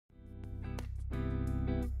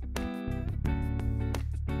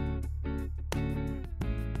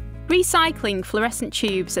Recycling fluorescent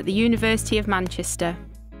tubes at the University of Manchester.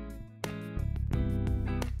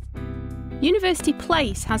 University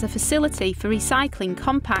Place has a facility for recycling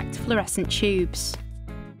compact fluorescent tubes.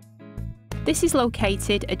 This is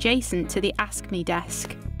located adjacent to the Ask Me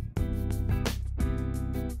desk.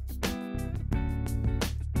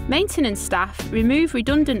 Maintenance staff remove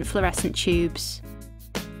redundant fluorescent tubes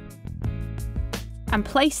and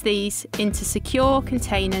place these into secure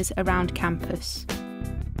containers around campus.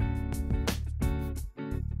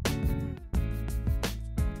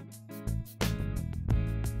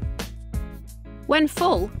 When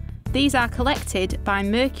full, these are collected by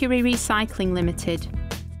Mercury Recycling Limited.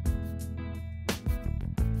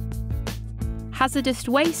 Hazardous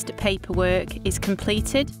waste paperwork is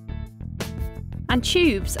completed and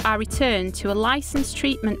tubes are returned to a licensed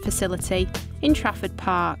treatment facility in Trafford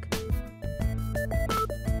Park.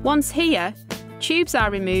 Once here, tubes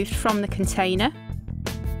are removed from the container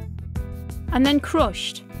and then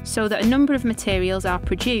crushed so that a number of materials are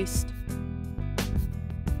produced,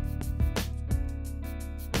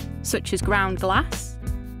 such as ground glass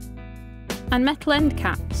and metal end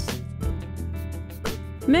caps.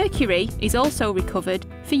 Mercury is also recovered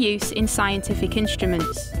for use in scientific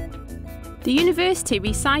instruments. The university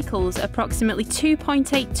recycles approximately 2.8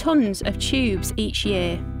 tonnes of tubes each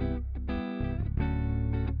year.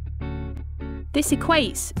 This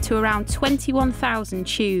equates to around 21,000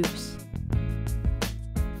 tubes.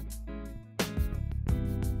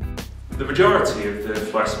 The majority of the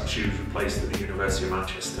fluorescent tubes replaced at the University of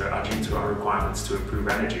Manchester are due to our requirements to improve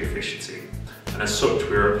energy efficiency, and as such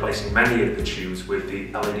we are replacing many of the tubes with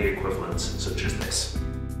the LED equivalents such as this.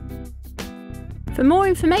 For more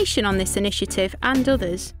information on this initiative and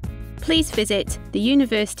others, please visit the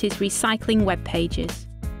university's recycling web pages.